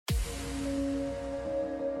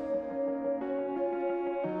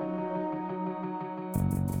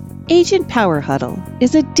Agent Power Huddle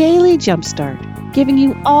is a daily jumpstart, giving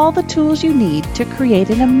you all the tools you need to create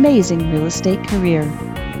an amazing real estate career.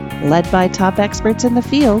 Led by top experts in the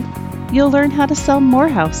field, you'll learn how to sell more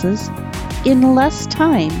houses in less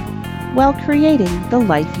time while creating the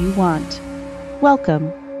life you want. Welcome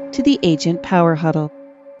to the Agent Power Huddle.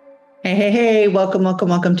 Hey. Welcome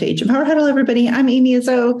to Agent Power Huddle, everybody. I'm Amy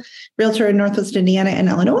Izzo, realtor in Northwest Indiana and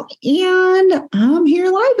Illinois, and I'm here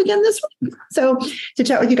live again this week. So to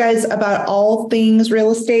chat with you guys about all things real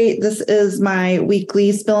estate. This is my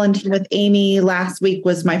weekly Spill and Tea with Amy. Last week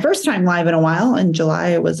was my first time live in a while. In July,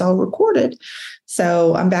 it was all recorded.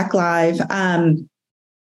 So I'm back live. I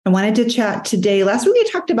wanted to chat today. Last week, we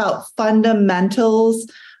talked about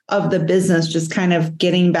fundamentals of the business, just kind of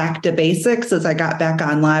getting back to basics. As I got back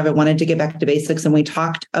on live, I wanted to get back to basics. And we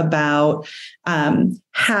talked about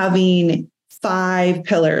having 5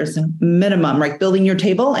 pillars minimum, like building your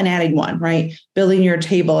table and adding one, right? Building your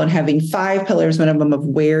table and having 5 pillars minimum of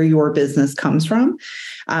where your business comes from.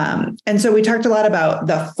 And so we talked a lot about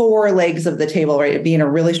the 4 legs of the table, right? It being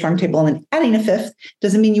a really strong table and then adding a 5th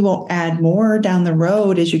doesn't mean you won't add more down the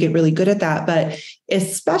road as you get really good at that. But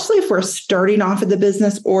especially if we're starting off at the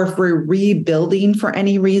business or if we're rebuilding for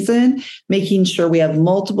any reason, making sure we have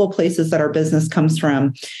multiple places that our business comes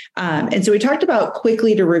from. And so we talked about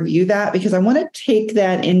quickly to review that because I want to take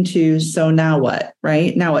that into, so now what,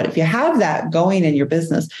 right? Now what? If you have that going in your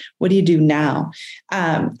business, what do you do now?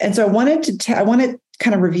 And so I want to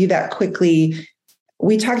kind of review that quickly.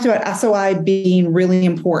 We talked about SOI being really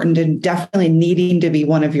important and definitely needing to be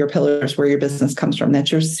one of your pillars where your business comes from.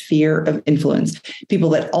 That's your sphere of influence. People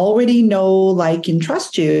that already know, like, and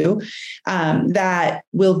trust you, that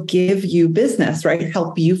will give you business, right?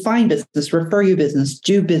 Help you find business, refer you business,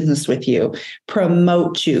 do business with you,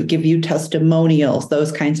 promote you, give you testimonials,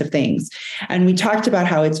 those kinds of things. And we talked about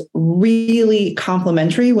how it's really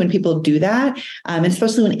complimentary when people do that,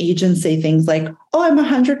 especially when agents say things like, oh, I'm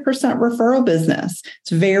 100% referral business.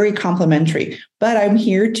 It's very complimentary. But I'm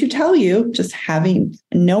here to tell you, just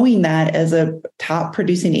knowing that as a top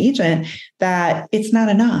producing agent, that it's not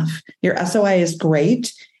enough. Your SOI is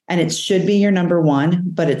great and it should be your number one,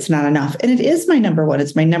 but it's not enough. And it is my number one.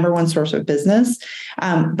 It's my number one source of business,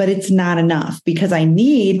 but it's not enough because I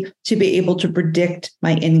need to be able to predict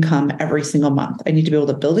my income every single month. I need to be able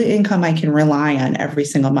to build an income I can rely on every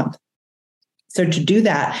single month. So to do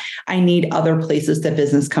that, I need other places that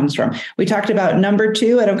business comes from. We talked about number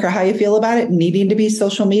 2, I don't care how you feel about it, needing to be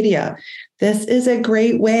social media. This is a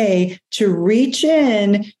great way to reach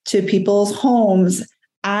in to people's homes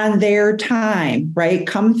on their time, right?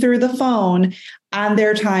 Come through the phone on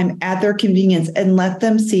their time, at their convenience, and let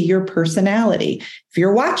them see your personality. If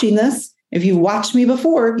you're watching this, if you've watched me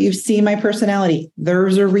before, you've seen my personality.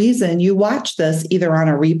 There's a reason you watch this either on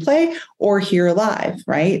a replay or here live,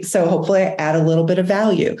 right? So hopefully I add a little bit of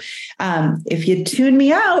value. If you tune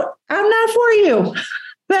me out, I'm not for you.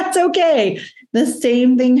 That's okay. The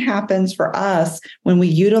same thing happens for us when we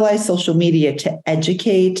utilize social media to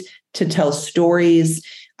educate, to tell stories,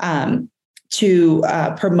 to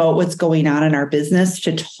promote what's going on in our business,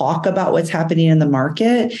 to talk about what's happening in the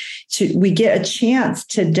market. We get a chance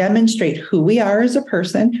to demonstrate who we are as a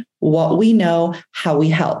person, what we know, how we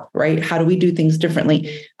help, right? How do we do things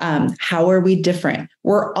differently? How are we different?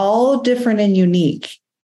 We're all different and unique.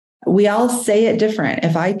 We all say it different.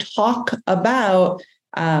 If I talk about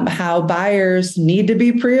how buyers need to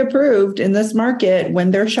be pre-approved in this market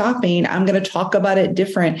when they're shopping, I'm going to talk about it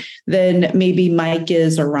different than maybe Mike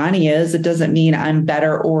is or Ronnie is. It doesn't mean I'm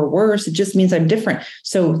better or worse. It just means I'm different.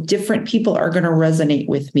 So different people are going to resonate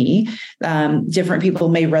with me. Different people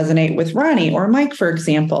may resonate with Ronnie or Mike, for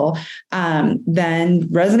example, then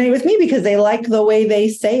resonate with me because they like the way they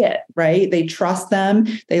say it, right? They trust them.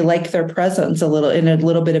 They like their presence in a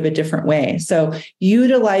little bit of a different way. So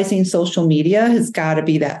utilizing social media has got to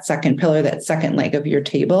be that second pillar, that second leg of your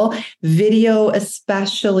table. Video,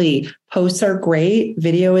 especially. Posts are great.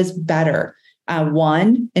 Video is better.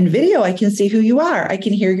 In video, I can see who you are. I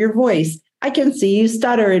can hear your voice. I can see you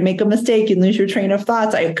stutter and make a mistake and lose your train of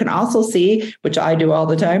thoughts. I can also see, which I do all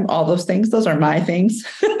the time, all those things. Those are my things.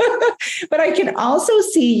 But I can also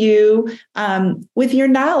see you with your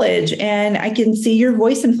knowledge, and I can see your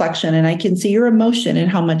voice inflection, and I can see your emotion and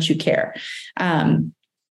how much you care.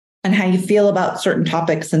 And how you feel about certain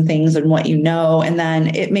topics and things and what you know. And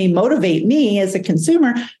then it may motivate me as a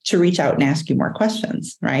consumer to reach out and ask you more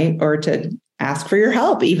questions, right? Or to ask for your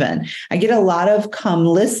help even. I get a lot of come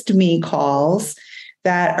list me calls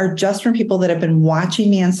that are just from people that have been watching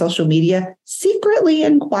me on social media secretly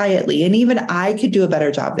and quietly. And even I could do a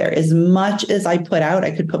better job there. As much as I put out,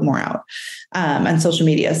 I could put more out on social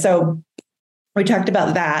media. So We talked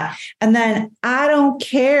about that. And then I don't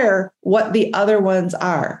care what the other ones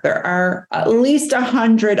are. There are at least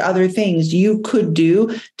 100 other things you could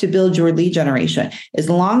do to build your lead generation. As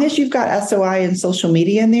long as you've got SOI and social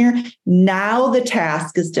media in there, now the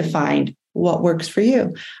task is to find what works for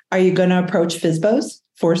you. Are you going to approach FSBOs,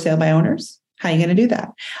 for sale by owners? How are you going to do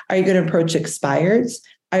that? Are you going to approach expireds?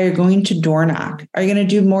 Are you going to door knock? Are you going to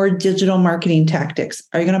do more digital marketing tactics?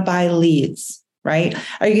 Are you going to buy leads? Right?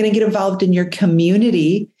 Are you going to get involved in your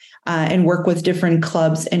community and work with different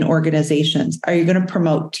clubs and organizations? Are you going to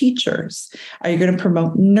promote teachers? Are you going to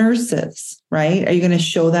promote nurses? Right? Are you going to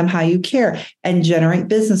show them how you care and generate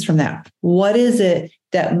business from that? What is it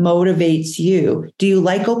that motivates you? Do you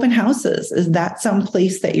like open houses? Is that some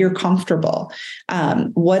place that you're comfortable?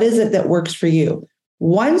 What is it that works for you?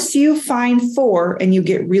 Once you find 4 and you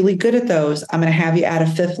get really good at those, I'm going to have you add a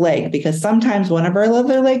 5th leg, because sometimes one of our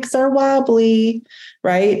other legs are wobbly,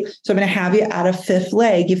 right? So I'm going to have you add a 5th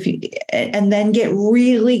leg and then get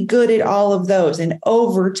really good at all of those. And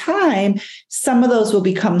over time, some of those will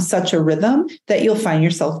become such a rhythm that you'll find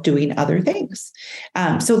yourself doing other things.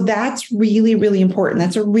 So that's really, really important.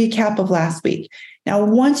 That's a recap of last week. Now,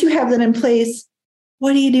 once you have that in place,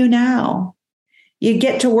 what do you do now? You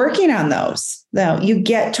get to working on those. Now, you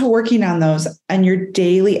get to working on those on your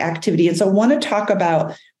daily activity. And so I want to talk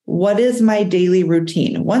about, what is my daily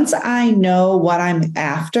routine? Once I know what I'm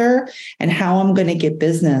after and how I'm going to get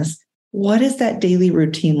business, what does that daily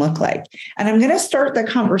routine look like? And I'm going to start the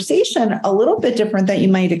conversation a little bit different than you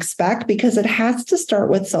might expect, because it has to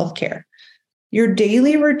start with self-care. Your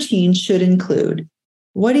daily routine should include,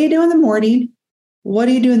 what do you do in the morning? What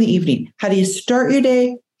do you do in the evening? How do you start your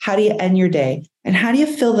day? How do you end your day? And how do you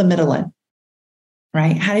fill the middle in?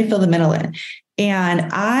 Right? How do you fill the middle in? And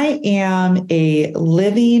I am a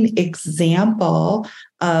living example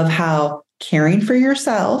of how caring for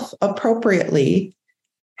yourself appropriately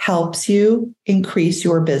helps you increase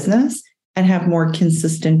your business and have more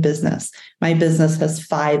consistent business. My business has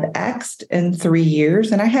 5x'd in 3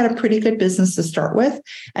 years, and I had a pretty good business to start with.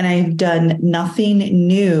 And I've done nothing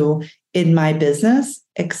new in my business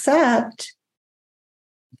except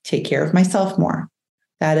take care of myself more.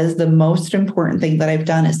 That is the most important thing that I've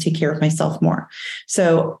done, is take care of myself more.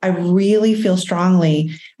 So I really feel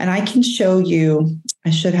strongly, and I can show you, I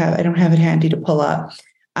don't have it handy to pull up.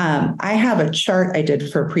 I have a chart I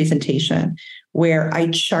did for a presentation where I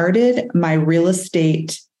charted my real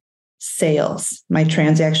estate sales, my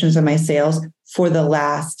transactions and my sales for the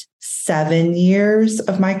last 7 years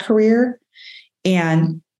of my career.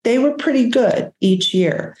 And they were pretty good each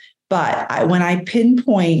year. But when I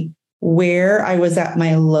pinpoint where I was at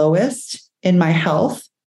my lowest in my health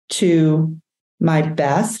to my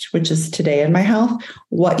best, which is today in my health,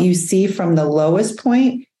 what you see from the lowest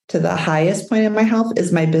point to the highest point in my health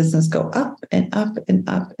is my business go up and up and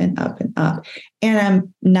up and up and up. And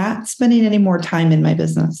I'm not spending any more time in my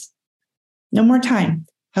business. No more time.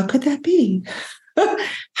 How could that be?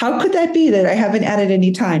 How could that be that I haven't added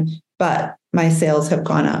any time, but my sales have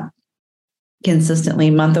gone up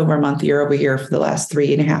consistently month over month, year over year for the last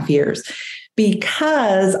 3.5 years,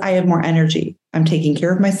 because I have more energy. I'm taking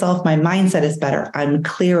care of myself. My mindset is better. I'm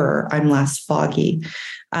clearer. I'm less foggy.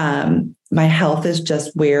 My health is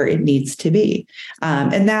just where it needs to be.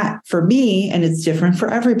 And that for me, and it's different for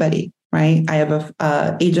everybody, right? I have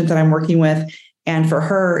a agent that I'm working with, and for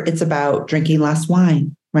her, it's about drinking less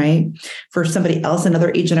wine, right? For somebody else,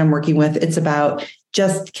 another agent I'm working with, it's about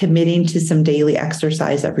just committing to some daily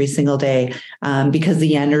exercise every single day because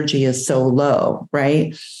the energy is so low,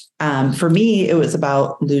 right? For me, it was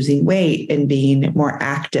about losing weight and being more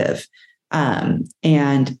active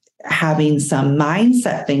and having some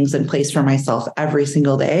mindset things in place for myself every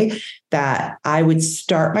single day, that I would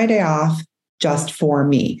start my day off just for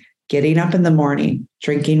me. Getting up in the morning,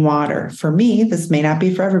 drinking water. For me, this may not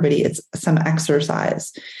be for everybody. It's some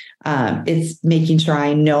exercise. It's making sure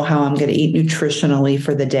I know how I'm going to eat nutritionally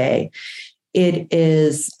for the day. It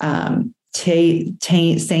is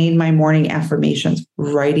saying my morning affirmations,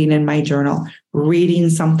 writing in my journal, reading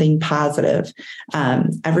something positive.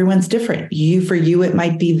 Everyone's different. For you, it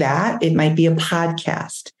might be that. It might be a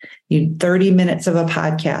podcast. 30 minutes of a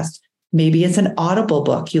podcast. Maybe it's an Audible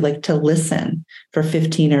book. You like to listen for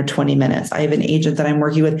 15 or 20 minutes. I have an agent that I'm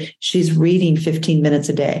working with. She's reading 15 minutes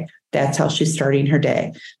a day. That's how she's starting her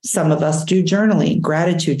day. Some of us do journaling,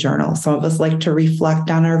 gratitude journal. Some of us like to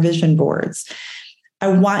reflect on our vision boards. I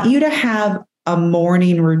want you to have a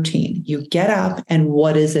morning routine. You get up, and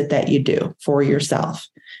what is it that you do for yourself,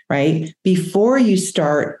 right? Before you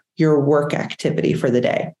start your work activity for the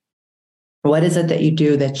day. What is it that you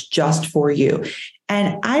do that's just for you?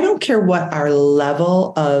 And I don't care what our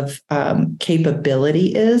level of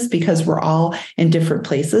capability is, because we're all in different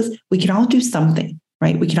places. We can all do something,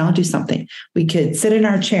 right? We can all do something. We could sit in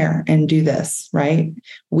our chair and do this, right?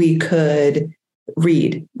 We could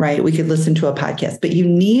read, right? We could listen to a podcast, but you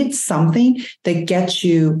need something that gets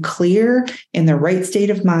you clear, in the right state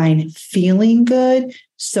of mind, feeling good,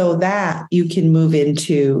 so that you can move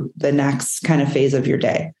into the next kind of phase of your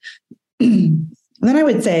day. Then I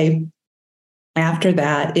would say after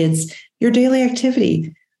that, it's your daily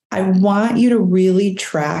activity. I want you to really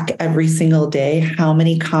track every single day how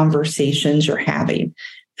many conversations you're having.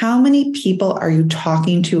 How many people are you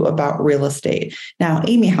talking to about real estate? Now,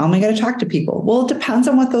 Amy, how am I going to talk to people? Well, it depends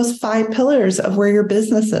on what those 5 pillars of where your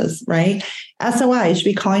business is, right? SOI, you should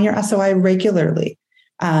be calling your SOI regularly.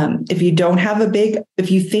 If you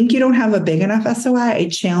think you don't have a big enough SOI, I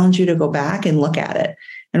challenge you to go back and look at it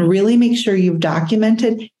and really make sure you've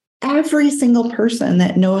documented every single person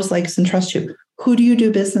that knows, likes, and trusts you. Who do you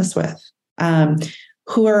do business with?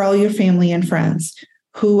 Who are all your family and friends?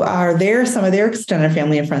 Who are some of their extended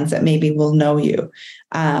family and friends that maybe will know you?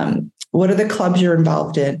 What are the clubs you're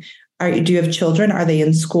involved in? Do you have children? Are they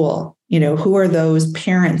in school? Who are those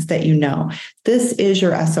parents that you know? This is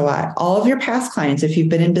your SOI. All of your past clients, if you've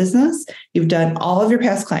been in business, you've done all of your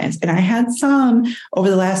past clients. And I had some over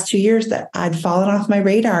the last 2 years that I'd fallen off my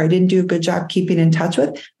radar. I didn't do a good job keeping in touch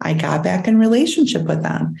with. I got back in relationship with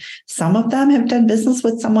them. Some of them have done business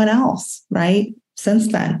with someone else, right?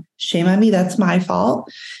 Since then, shame on me. That's my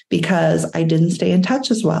fault, because I didn't stay in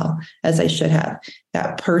touch as well as I should have.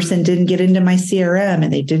 That person didn't get into my CRM,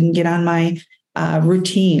 and they didn't get on my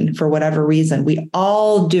routine for whatever reason. We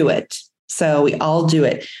all do it. So we all do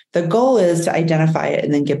it. The goal is to identify it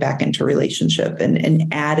and then get back into relationship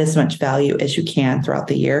and add as much value as you can throughout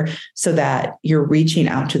the year, so that you're reaching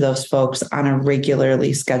out to those folks on a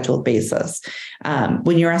regularly scheduled basis.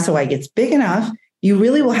 When your SOI gets big enough, you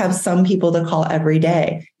really will have some people to call every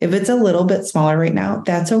day. If it's a little bit smaller right now,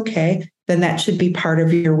 that's okay. Then that should be part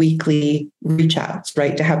of your weekly reach outs,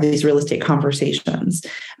 right? To have these real estate conversations.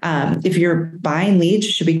 If you're buying leads,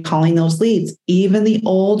 you should be calling those leads, even the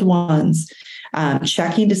old ones,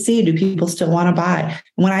 checking to see, do people still want to buy?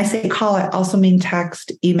 When I say call, I also mean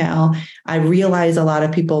text, email. I realize a lot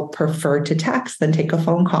of people prefer to text than take a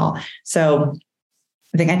phone call. So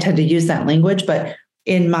I think I tend to use that language, but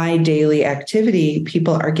in my daily activity,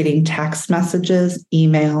 people are getting text messages,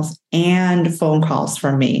 emails, and phone calls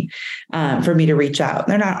from me for me to reach out.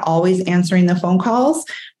 They're not always answering the phone calls,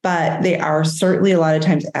 but they are certainly a lot of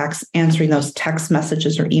times answering those text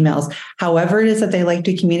messages or emails. However it is that they like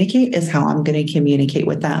to communicate is how I'm going to communicate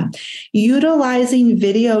with them. Utilizing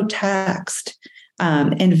video text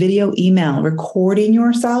and video email, recording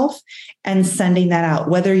yourself and sending that out,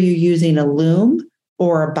 whether you're using a Loom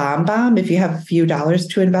or a BombBomb. If you have a few dollars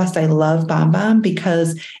to invest, I love BombBomb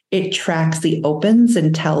because it tracks the opens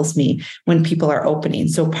and tells me when people are opening.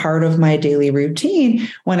 So part of my daily routine,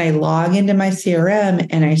 when I log into my CRM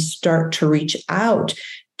and I start to reach out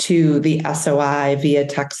to the SOI via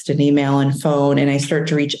text and email and phone, and I start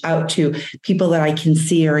to reach out to people that I can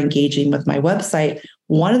see are engaging with my website,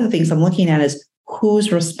 one of the things I'm looking at is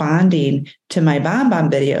who's responding to my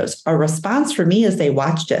BombBomb videos. A response for me is they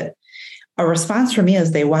watched it. A response for me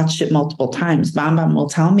is they watched it multiple times. BombBomb will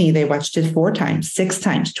tell me they watched it 4 times, 6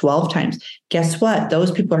 times, 12 times. Guess what?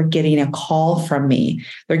 Those people are getting a call from me.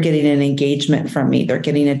 They're getting an engagement from me. They're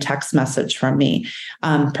getting a text message from me,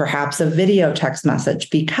 perhaps a video text message,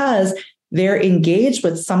 because they're engaged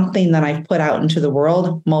with something that I've put out into the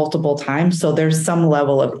world multiple times. So there's some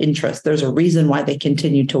level of interest. There's a reason why they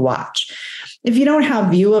continue to watch. If you don't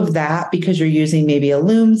have view of that because you're using maybe a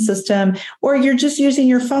Loom system or you're just using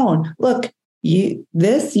your phone, look, you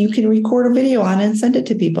can record a video on and send it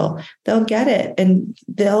to people. They'll get it and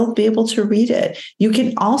they'll be able to read it. You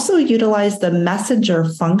can also utilize the messenger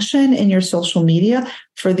function in your social media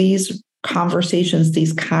for these conversations,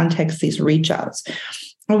 these contacts, these reach outs.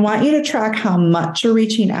 I want you to track how much you're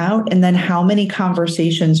reaching out and then how many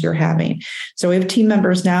conversations you're having. So we have team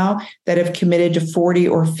members now that have committed to 40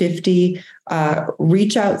 or 50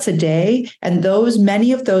 reach outs a day. And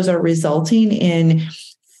many of those are resulting in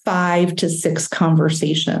 5 to 6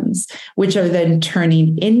 conversations, which are then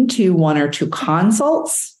turning into 1 or 2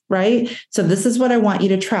 consults, right? So this is what I want you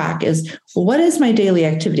to track is, what is my daily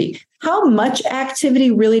activity? How much activity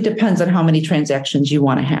really depends on how many transactions you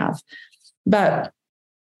want to have. But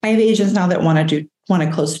I have agents now that want to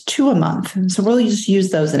close 2 a month. So we'll just use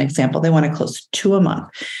those as an example. They want to close 2 a month.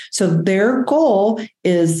 So their goal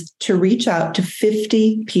is to reach out to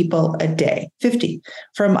 50 people a day, 50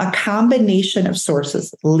 from a combination of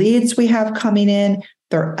sources, leads we have coming in,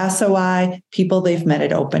 They're SOI, people they've met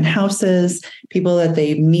at open houses, people that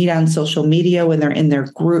they meet on social media when they're in their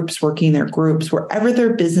groups, working their groups, wherever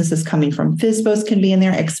their business is coming from. FSBOs can be in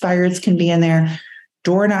there, expireds can be in there,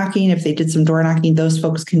 door knocking, if they did some door knocking, those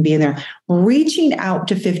folks can be in there, reaching out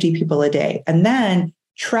to 50 people a day. And then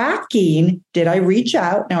tracking, did I reach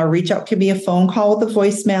out? Now, a reach out can be a phone call with a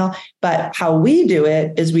voicemail, but how we do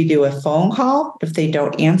it is we do a phone call. If they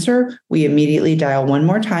don't answer, we immediately dial one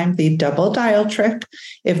more time, the double dial trick.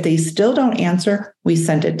 If they still don't answer, we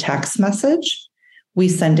send a text message. We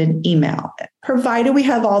send an email, provided we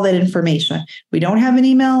have all that information. We don't have an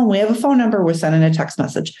email, we have a phone number, we're sending a text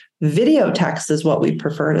message. Video text is what we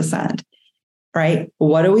prefer to send. Right?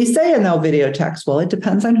 What do we say in that video text? Well, it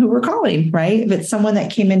depends on who we're calling, right? If it's someone that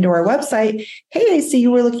came into our website, hey, I see you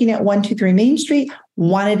were looking at 123 Main Street,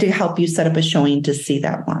 wanted to help you set up a showing to see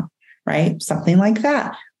that one, right? Something like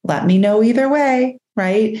that. Let me know either way,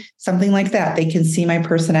 right? Something like that. They can see my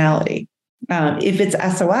personality. If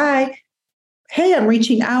it's SOI, hey, I'm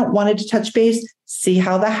reaching out, wanted to touch base, see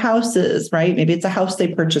how the house is, right? Maybe it's a house they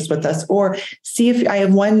purchased with us, or see if I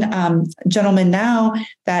have one gentleman now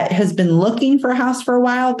that has been looking for a house for a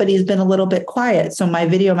while, but he's been a little bit quiet. So my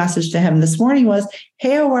video message to him this morning was,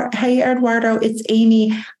 hey, Eduardo, it's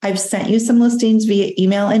Amy. I've sent you some listings via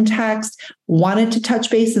email and text. Wanted to touch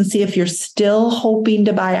base and see if you're still hoping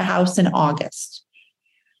to buy a house in August.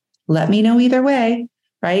 Let me know either way.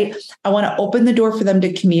 Right? I want to open the door for them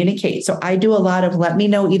to communicate. So I do a lot of let me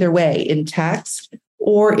know either way in text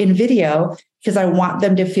or in video, because I want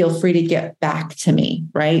them to feel free to get back to me,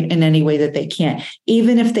 right? In any way that they can,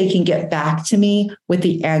 even if they can get back to me with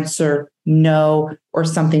the answer no, or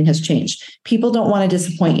something has changed. People don't want to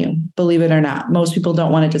disappoint you, believe it or not. Most people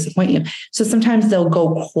don't want to disappoint you. So sometimes they'll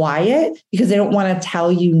go quiet because they don't want to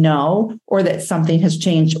tell you no, or that something has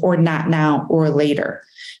changed, or not now or later.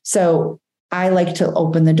 So I like to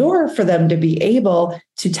open the door for them to be able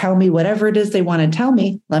to tell me whatever it is they want to tell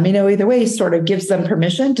me. Let me know either way, sort of gives them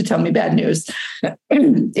permission to tell me bad news.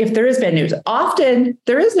 If there is bad news, often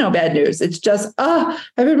there is no bad news. It's just, I've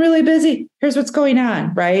been really busy. Here's what's going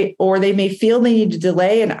on, right? Or they may feel they need to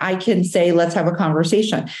delay, and I can say, let's have a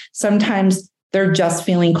conversation. Sometimes they're just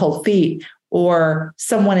feeling cold feet, or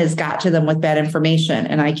someone has got to them with bad information,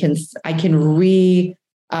 and I can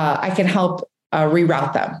help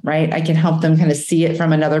reroute them, right? I can help them kind of see it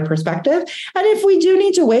from another perspective. And if we do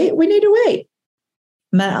need to wait, we need to wait.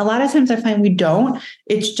 But a lot of times I find we don't.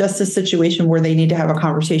 It's just a situation where they need to have a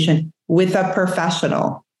conversation with a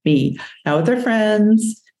professional, me, not with their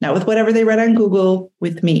friends, not with whatever they read on Google,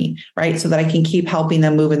 with me, right? So that I can keep helping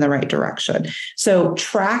them move in the right direction. So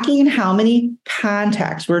tracking how many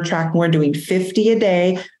contacts we're doing 50 a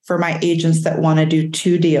day for my agents that want to do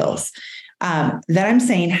 2 deals. Then I'm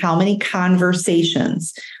saying how many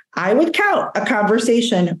conversations. I would count a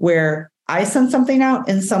conversation where I sent something out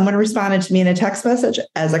and someone responded to me in a text message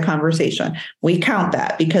as a conversation. We count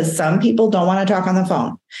that because some people don't want to talk on the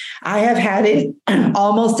phone. I have had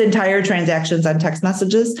almost entire transactions on text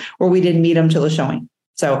messages where we didn't meet them till the showing.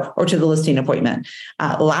 Or to the listing appointment,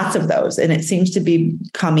 lots of those. And it seems to be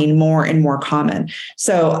becoming more and more common.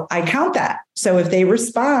 So I count that. So if they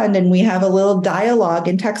respond and we have a little dialogue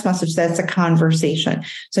in text message, that's a conversation.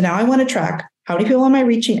 So now I want to track, how many people am I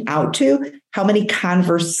reaching out to? How many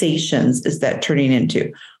conversations is that turning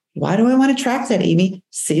into? Why do I want to track that, Amy?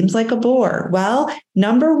 Seems like a bore. Well,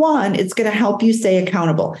 number one, it's going to help you stay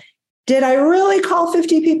accountable. Did I really call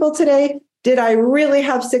 50 people today? Did I really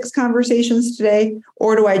have 6 conversations today?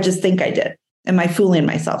 Or do I just think I did? Am I fooling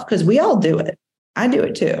myself? Because we all do it. I do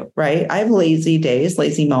it too, right? I have lazy days,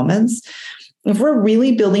 lazy moments. If we're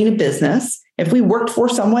really building a business, if we worked for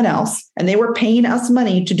someone else and they were paying us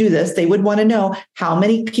money to do this, they would want to know how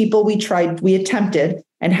many people we attempted,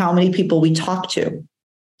 and how many people we talked to.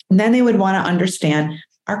 And then they would want to understand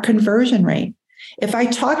our conversion rate. If I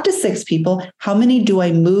talk to 6 people, how many do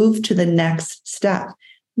I move to the next step?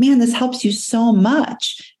 Man, this helps you so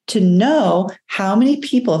much to know how many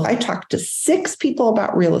people, if I talk to 6 people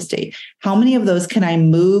about real estate, how many of those can I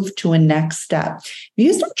move to a next step? If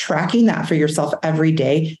you start tracking that for yourself every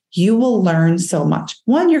day, you will learn so much.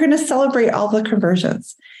 One, you're going to celebrate all the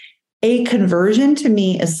conversions. A conversion to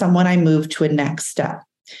me is someone I move to a next step.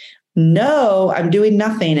 No, I'm doing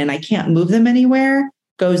nothing and I can't move them anywhere,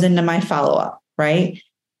 goes into my follow-up, right?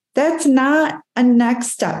 That's not a next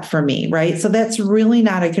step for me, right? So that's really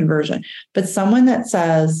not a conversion. But someone that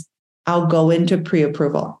says, I'll go into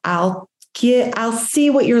pre-approval. I'll see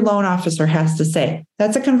what your loan officer has to say.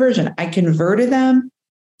 That's a conversion. I converted them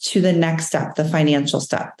to the next step, the financial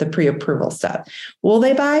step, the pre-approval step. Will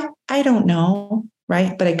they buy? I don't know,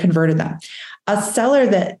 right? But I converted them. A seller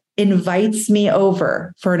that invites me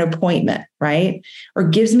over for an appointment, right? Or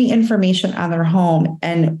gives me information on their home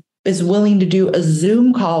and is willing to do a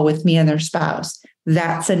Zoom call with me and their spouse,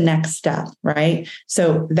 that's a next step, right?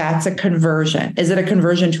 So that's a conversion. Is it a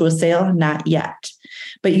conversion to a sale? Not yet.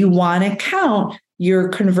 But you want to count your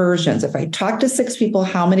conversions. If I talk to 6 people,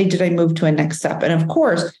 how many did I move to a next step? And of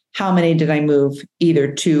course, how many did I move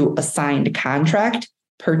either to a signed contract,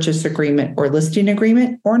 purchase agreement, or listing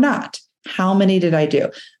agreement, or not? How many did I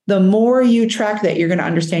do? The more you track that, you're going to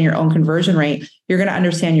understand your own conversion rate. You're going to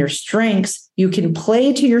understand your strengths. You can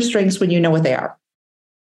play to your strengths when you know what they are.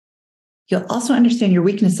 You'll also understand your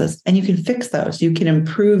weaknesses and you can fix those. You can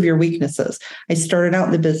improve your weaknesses. I started out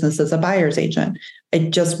in the business as a buyer's agent.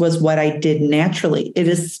 It just was what I did naturally. It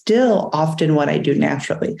is still often what I do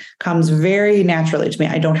naturally. Comes very naturally to me.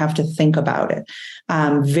 I don't have to think about it.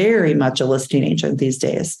 Very much a listing agent these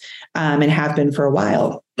days, and have been for a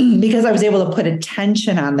while because I was able to put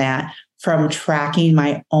attention on that from tracking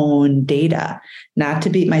my own data, not to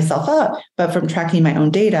beat myself up, but from tracking my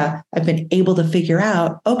own data, I've been able to figure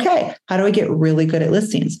out, okay, how do I get really good at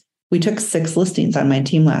listings? We took 6 listings on my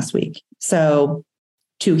team last week. So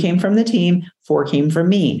 2 came from the team, 4 came from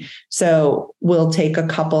me. So we'll take a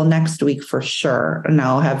couple next week for sure. And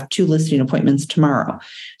I'll have 2 listing appointments tomorrow.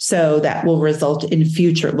 So that will result in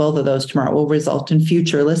future, both of those tomorrow will result in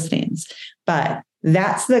future listings. But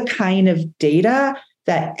that's the kind of data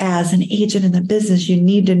that as an agent in the business, you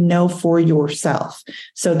need to know for yourself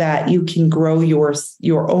so that you can grow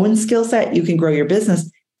your own skill set, you can grow your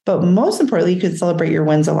business, but most importantly, you can celebrate your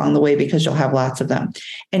wins along the way because you'll have lots of them.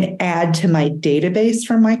 And add to my database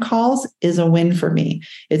from my calls is a win for me.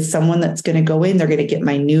 It's someone that's going to go in, they're going to get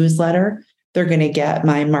my newsletter, they're going to get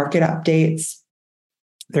my market updates.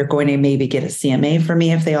 They're going to maybe get a CMA for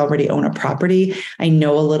me if they already own a property. I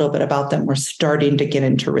know a little bit about them. We're starting to get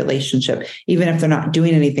into relationship. Even if they're not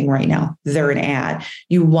doing anything right now, they're an ad.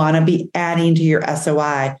 You want to be adding to your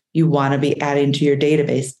SOI. You want to be adding to your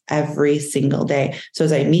database every single day. So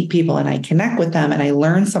as I meet people and I connect with them and I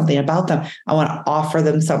learn something about them, I want to offer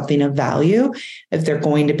them something of value. If they're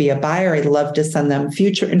going to be a buyer, I'd love to send them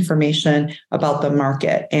future information about the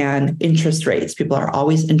market and interest rates. People are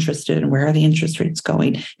always interested in where are the interest rates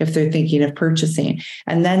going if they're thinking of purchasing.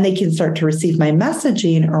 And then they can start to receive my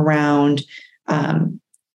messaging around,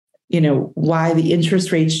 why the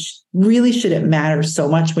interest rates really shouldn't matter so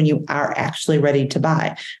much when you are actually ready to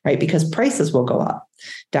buy, right? Because prices will go up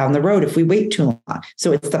down the road if we wait too long.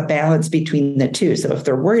 So it's the balance between the two. So if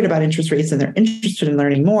they're worried about interest rates and they're interested in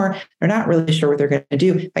learning more, they're not really sure what they're going to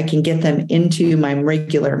do, I can get them into my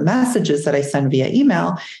regular messages that I send via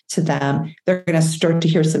email to them. They're going to start to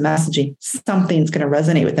hear some messaging. Something's going to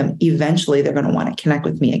resonate with them. Eventually, they're going to want to connect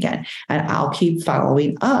with me again. And I'll keep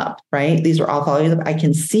following up, right? These are all following up. I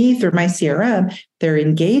can see through my CRM their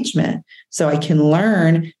engagement. So I can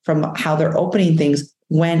learn from how they're opening things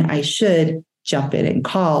when I should jump in and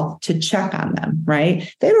call to check on them,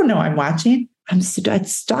 right? They don't know I'm watching. I'm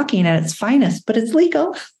stalking at its finest, but it's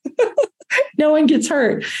legal. No one gets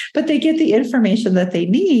hurt, but they get the information that they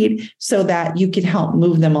need so that you can help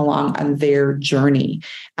move them along on their journey.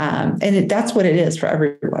 That's what it is for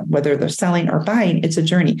everyone, whether they're selling or buying, it's a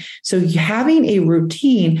journey. So having a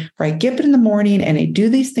routine where I get up in the morning and I do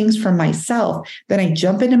these things for myself, then I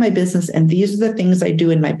jump into my business and these are the things I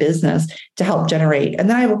do in my business to help generate. And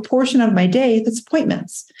then I have a portion of my day that's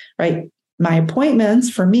appointments, right? My appointments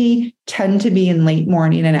for me tend to be in late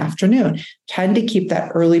morning and afternoon, tend to keep that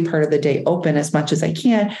early part of the day open as much as I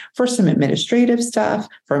can for some administrative stuff,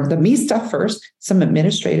 for the me stuff first, some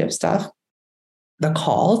administrative stuff, the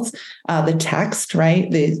calls, the text,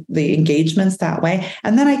 right? The engagements that way.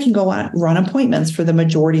 And then I can go on run appointments for the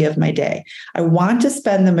majority of my day. I want to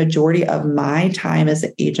spend the majority of my time as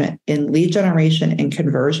an agent in lead generation and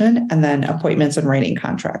conversion, and then appointments and writing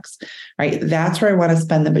contracts, right? That's where I want to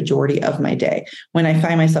spend the majority of my day. When I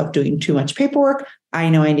find myself doing too much paperwork, I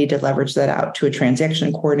know I need to leverage that out to a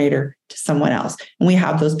transaction coordinator, to someone else. And we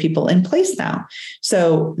have those people in place now.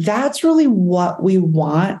 So that's really what we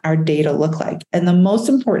want our data look like. And the most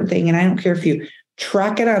important thing, and I don't care if you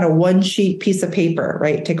track it on a 1-sheet piece of paper,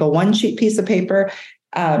 right? Take a 1-sheet piece of paper.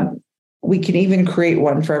 We can even create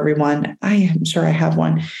one for everyone. I am sure I have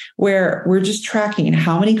one where we're just tracking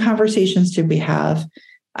how many conversations did we have?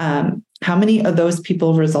 How many of those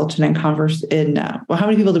people resulted in how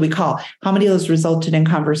many people did we call? How many of those resulted in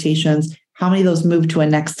conversations? How many of those moved to a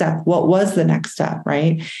next step? What was the next step,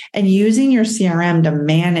 right? And using your CRM to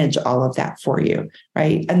manage all of that for you,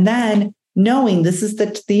 right? And then knowing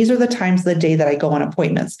these are the times of the day that I go on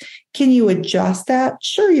appointments. Can you adjust that?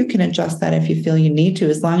 Sure, you can adjust that if you feel you need to,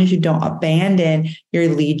 as long as you don't abandon your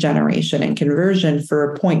lead generation and conversion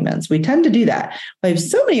for appointments. We tend to do that. I have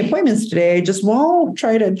so many appointments today, I just won't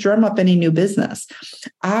try to drum up any new business.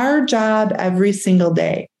 Our job every single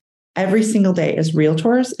day as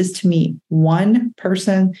realtors is to meet one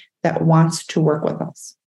person that wants to work with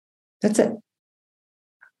us. That's it.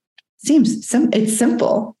 It's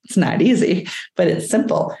simple. It's not easy, but it's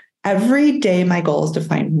simple. Every day, my goal is to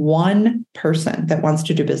find one person that wants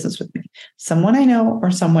to do business with me. Someone I know or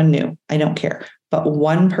someone new. I don't care. But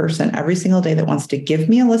one person every single day that wants to give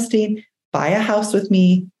me a listing, buy a house with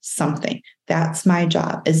me, something. That's my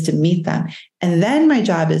job, is to meet them. And then my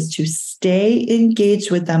job is to stay engaged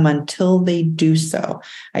with them until they do so.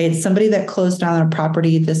 I had somebody that closed on a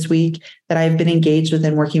property this week that I've been engaged with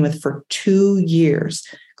and working with for 2 years,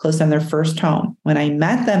 closed on their first home. When I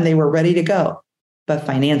met them, they were ready to go, but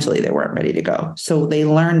financially they weren't ready to go. So they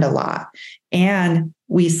learned a lot. And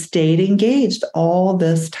we stayed engaged all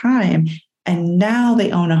this time. And now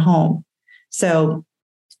they own a home. So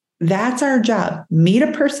that's our job. Meet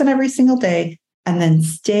a person every single day and then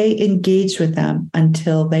stay engaged with them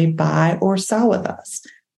until they buy or sell with us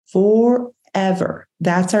forever.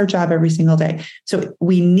 That's our job every single day. So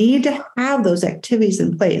we need to have those activities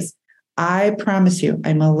in place. I promise you,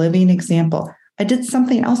 I'm a living example. I did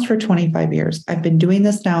something else for 25 years. I've been doing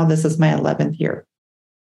this now. This is my 11th year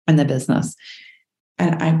in the business.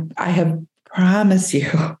 And I have promise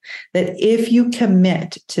you that if you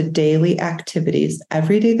commit to daily activities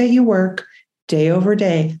every day that you work, day over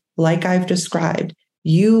day, like I've described,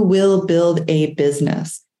 you will build a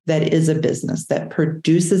business that is a business that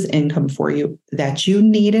produces income for you that you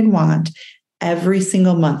need and want every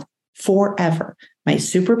single month forever. My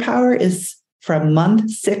superpower is from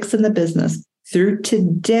month 6 in the business through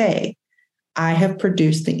today, I have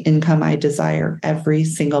produced the income I desire every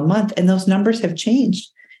single month. And those numbers have changed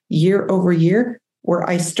year over year, where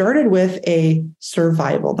I started with a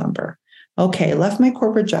survival number. Okay, I left my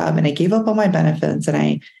corporate job and I gave up all my benefits and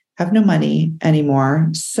I have no money anymore.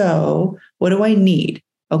 So what do I need?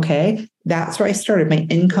 Okay, that's where I started. My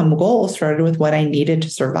income goal started with what I needed to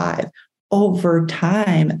survive. Over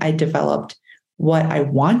time, I developed what I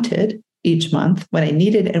wanted each month, what I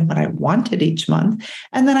needed and what I wanted each month.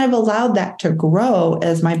 And then I've allowed that to grow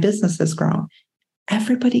as my business has grown.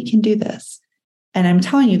 Everybody can do this. And I'm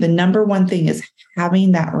telling you, the number one thing is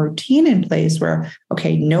having that routine in place where,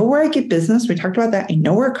 okay, know where I get business. We talked about that. I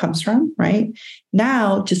know where it comes from, right?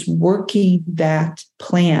 Now, just working that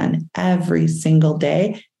plan every single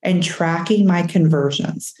day and tracking my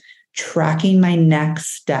conversions, tracking my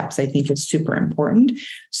next steps, I think is super important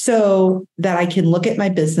so that I can look at my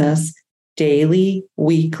business daily,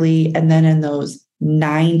 weekly, and then in those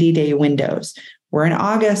 90-day windows. We're in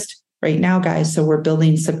August right now, guys. So we're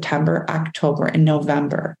building September, October, and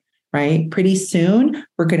November, right? Pretty soon,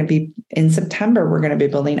 we're going to be in September, we're going to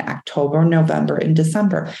be building October, November, and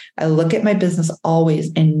December. I look at my business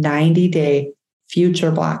always in 90-day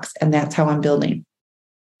future blocks, and that's how I'm building.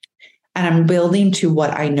 And I'm building to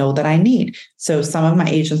what I know that I need. So some of my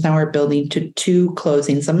agents now are building to 2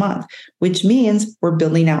 closings a month, which means we're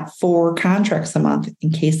building out 4 contracts a month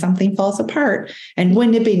in case something falls apart. And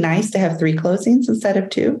wouldn't it be nice to have 3 closings instead of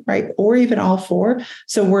 2, right? Or even all 4.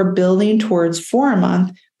 So we're building towards 4 a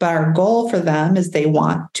month, but our goal for them is they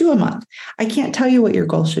want 2 a month. I can't tell you what your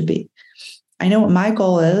goal should be. I know what my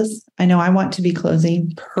goal is. I know I want to be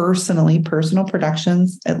closing personal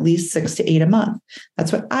productions, at least 6 to 8 a month.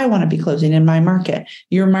 That's what I want to be closing in my market.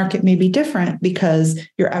 Your market may be different because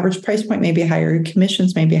your average price point may be higher, your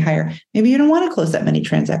commissions may be higher. Maybe you don't want to close that many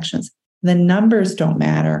transactions. The numbers don't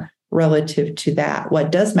matter relative to that.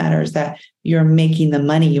 What does matter is that you're making the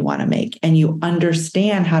money you want to make and you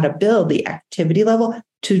understand how to build the activity level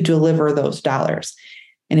to deliver those dollars.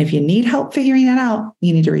 And if you need help figuring that out,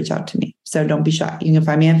 you need to reach out to me. So don't be shy. You can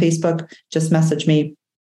find me on Facebook. Just message me.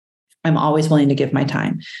 I'm always willing to give my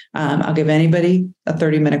time. I'll give anybody a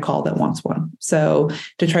 30-minute call that wants one. So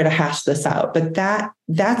to try to hash this out. But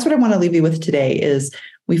that's what I want to leave you with today is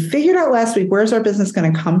we figured out last week, where's our business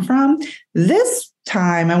going to come from? This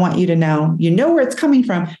time, I want you to know, where it's coming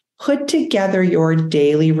from. Put together your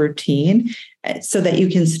daily routine so that you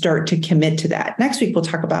can start to commit to that. Next week, we'll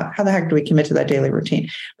talk about how the heck do we commit to that daily routine.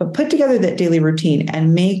 But put together that daily routine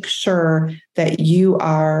and make sure that you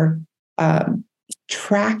are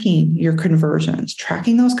tracking your conversions,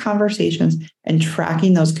 tracking those conversations, and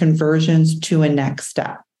tracking those conversions to a next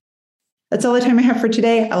step. That's all the time I have for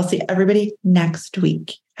today. I'll see everybody next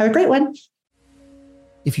week. Have a great one.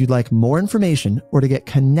 If you'd like more information or to get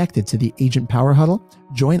connected to the Agent Power Huddle,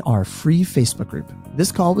 join our free Facebook group.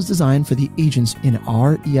 This call was designed for the agents in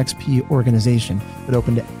our EXP organization, but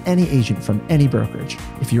open to any agent from any brokerage.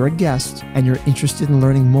 If you're a guest and you're interested in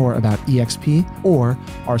learning more about EXP or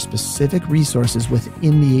our specific resources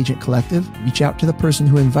within the Agent Collective, reach out to the person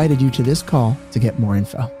who invited you to this call to get more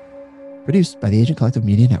info. Produced by the Agent Collective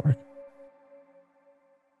Media Network.